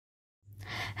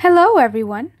Hello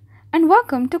everyone and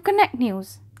welcome to Connect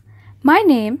News. My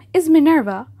name is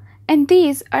Minerva and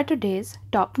these are today's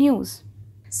top news.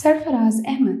 Sarfaraz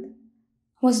Ahmed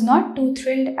was not too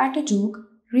thrilled at a joke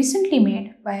recently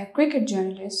made by a cricket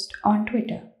journalist on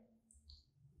Twitter.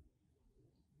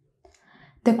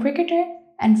 The cricketer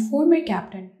and former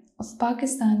captain of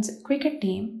Pakistan's cricket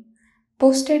team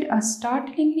posted a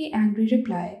startlingly angry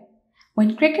reply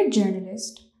when cricket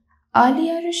journalist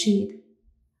Alia Rashid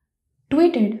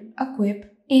tweeted a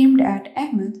quip aimed at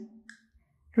Ahmed,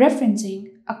 referencing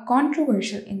a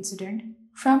controversial incident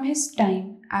from his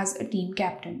time as a team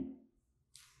captain.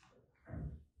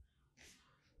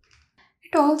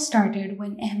 It all started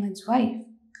when Ahmed's wife,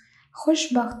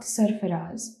 Khushbakht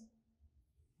Sarfaraz,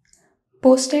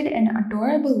 posted an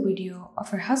adorable video of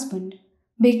her husband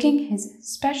baking his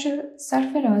special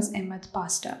Sarfaraz Ahmed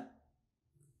pasta.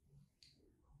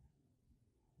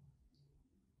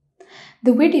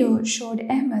 The video showed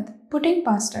Ahmed putting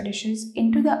pasta dishes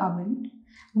into the oven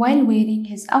while wearing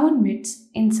his oven mitts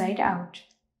inside out.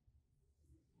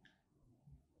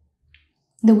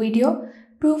 The video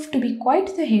proved to be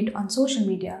quite the hit on social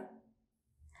media.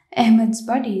 Ahmed's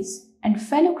buddies and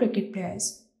fellow cricket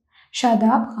players,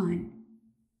 Shadab Khan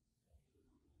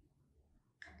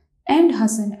and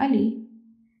Hassan Ali,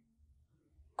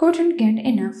 couldn't get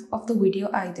enough of the video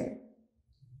either.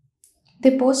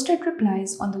 They posted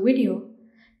replies on the video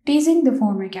teasing the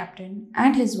former captain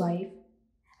and his wife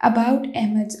about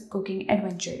Ahmed's cooking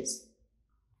adventures.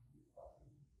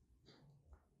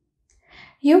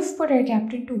 "You've put our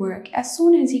captain to work as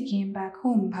soon as he came back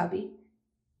home, Bhabhi,"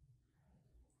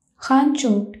 Khan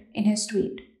choked in his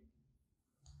tweet.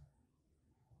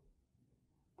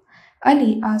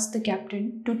 Ali asked the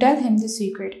captain to tell him the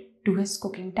secret to his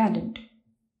cooking talent.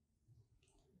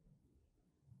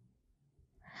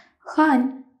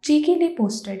 Khan cheekily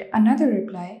posted another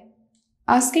reply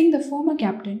asking the former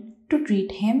captain to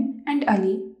treat him and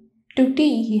Ali to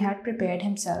tea he had prepared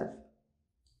himself.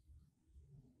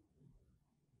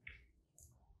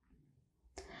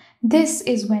 This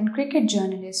is when cricket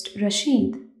journalist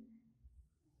Rashid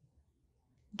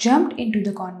jumped into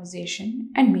the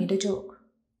conversation and made a joke.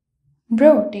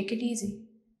 "Bro, take it easy.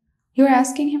 You're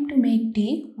asking him to make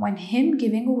tea when him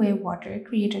giving away water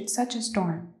created such a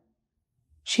storm,"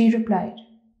 she replied.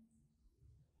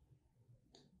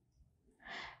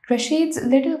 Rashid's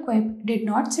little quip did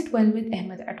not sit well with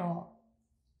Ahmed at all.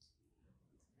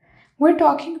 "We're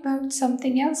talking about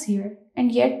something else here,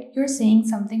 and yet you're saying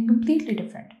something completely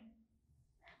different.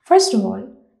 First of all,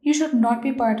 you should not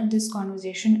be part of this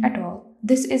conversation at all.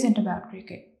 This isn't about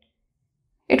cricket.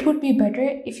 It would be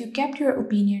better if you kept your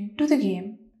opinion to the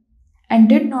game and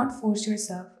did not force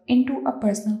yourself into a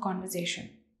personal conversation,"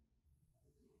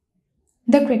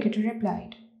 the cricketer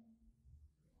replied.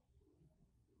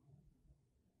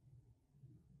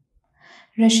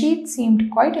 Rashid seemed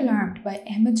quite alarmed by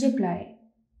Ahmed's reply,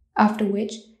 after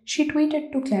which she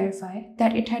tweeted to clarify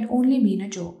that it had only been a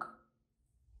joke.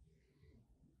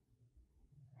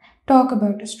 Talk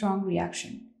about a strong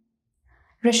reaction.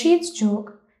 Rashid's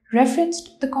joke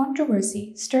referenced the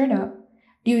controversy stirred up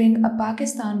during a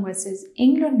Pakistan vs.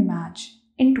 England match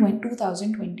in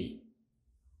 2020.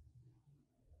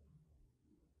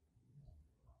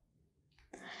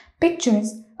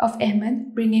 Pictures of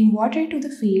Ahmed bringing water to the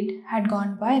field had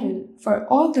gone viral for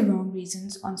all the wrong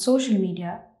reasons on social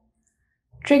media,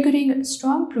 triggering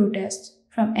strong protests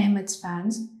from Ahmed's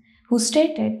fans who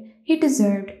stated he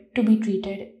deserved to be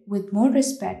treated with more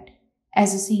respect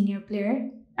as a senior player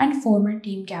and former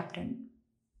team captain.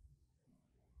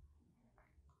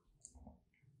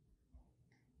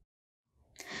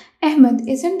 Ahmed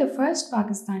isn't the first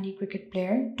Pakistani cricket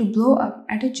player to blow up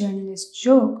at a journalist's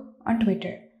joke on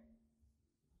Twitter.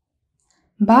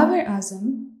 Babar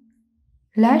Azam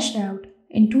lashed out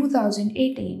in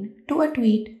 2018 to a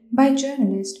tweet by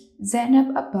journalist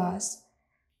Zainab Abbas,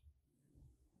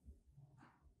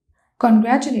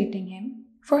 congratulating him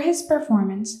for his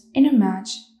performance in a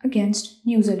match against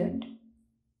New Zealand.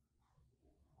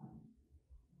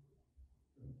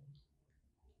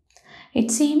 It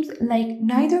seems like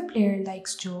neither player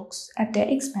likes jokes at their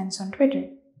expense on Twitter.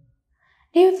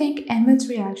 Do you think Ahmed's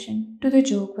reaction to the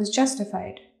joke was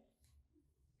justified?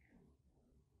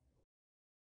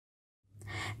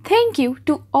 Thank you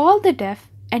to all the deaf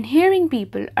and hearing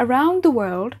people around the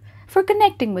world for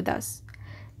connecting with us.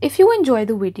 If you enjoy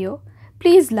the video,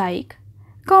 please like,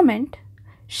 comment,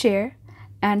 share,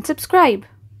 and subscribe.